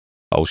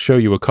I'll show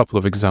you a couple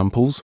of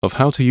examples of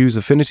how to use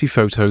Affinity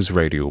Photo's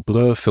Radial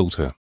Blur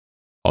filter.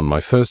 On my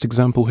first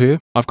example here,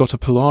 I've got a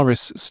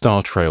Polaris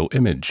star trail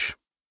image.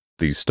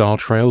 These star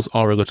trails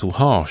are a little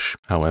harsh,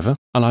 however,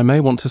 and I may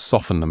want to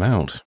soften them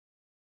out.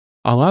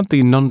 I'll add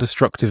the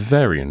non-destructive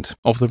variant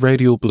of the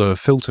Radial Blur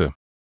filter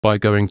by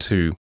going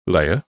to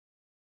Layer,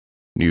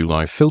 New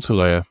Live Filter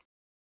Layer,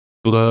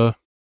 Blur,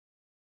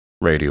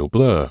 Radial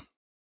Blur.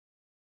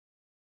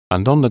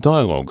 And on the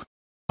dialog,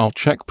 I'll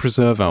check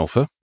Preserve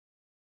Alpha,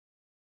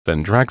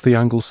 then drag the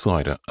angle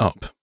slider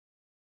up.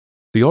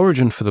 The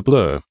origin for the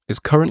blur is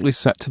currently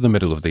set to the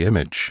middle of the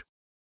image.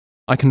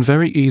 I can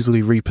very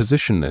easily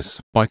reposition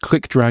this by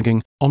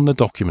click-dragging on the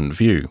document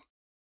view.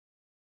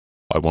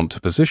 I want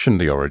to position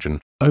the origin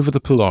over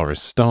the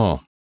Polaris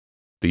star.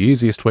 The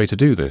easiest way to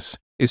do this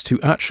is to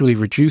actually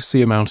reduce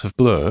the amount of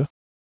blur,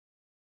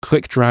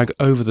 click-drag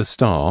over the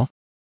star,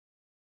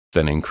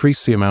 then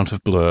increase the amount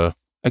of blur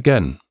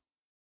again.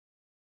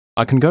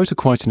 I can go to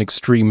quite an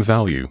extreme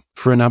value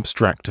for an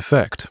abstract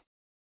effect,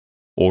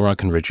 or I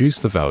can reduce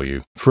the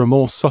value for a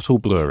more subtle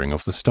blurring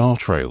of the star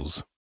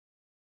trails.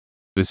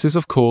 This is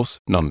of course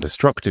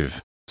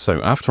non-destructive,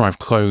 so after I've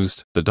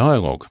closed the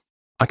dialog,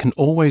 I can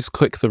always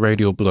click the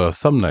Radial Blur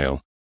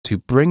thumbnail to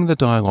bring the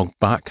dialog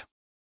back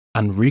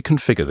and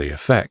reconfigure the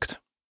effect.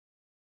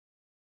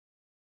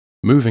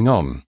 Moving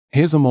on,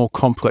 here's a more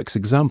complex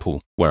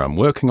example where I'm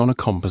working on a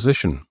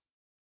composition.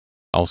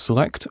 I'll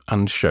select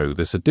and show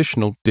this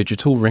additional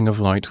digital ring of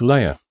light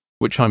layer,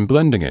 which I'm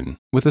blending in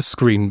with a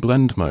screen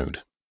blend mode.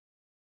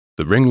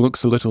 The ring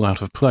looks a little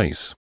out of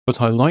place,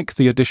 but I like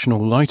the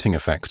additional lighting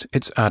effect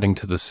it's adding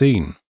to the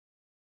scene.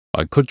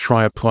 I could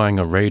try applying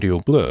a radial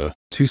blur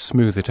to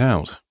smooth it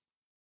out.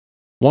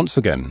 Once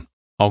again,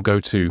 I'll go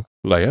to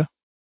Layer,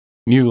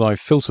 New Live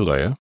Filter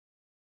Layer,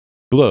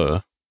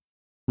 Blur,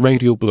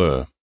 Radial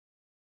Blur.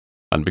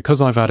 And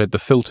because I've added the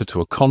filter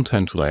to a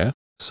content layer,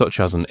 such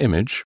as an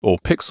image or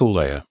pixel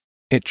layer,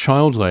 it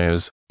child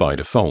layers by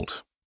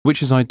default,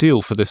 which is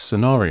ideal for this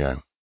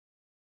scenario.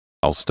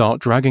 I'll start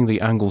dragging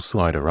the angle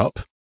slider up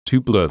to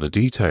blur the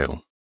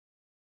detail.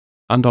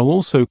 And I'll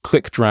also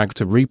click-drag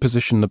to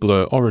reposition the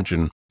blur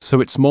origin so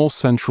it's more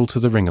central to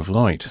the ring of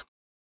light.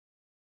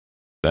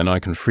 Then I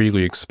can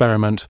freely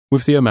experiment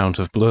with the amount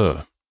of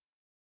blur.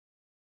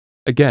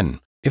 Again,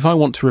 if I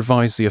want to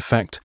revise the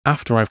effect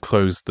after I've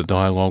closed the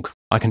dialog,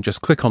 I can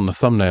just click on the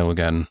thumbnail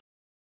again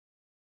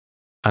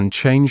and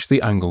change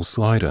the angle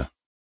slider.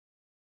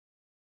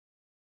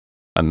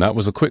 And that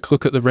was a quick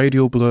look at the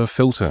Radial Blur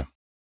filter.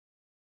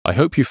 I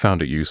hope you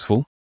found it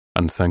useful,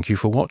 and thank you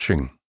for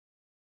watching.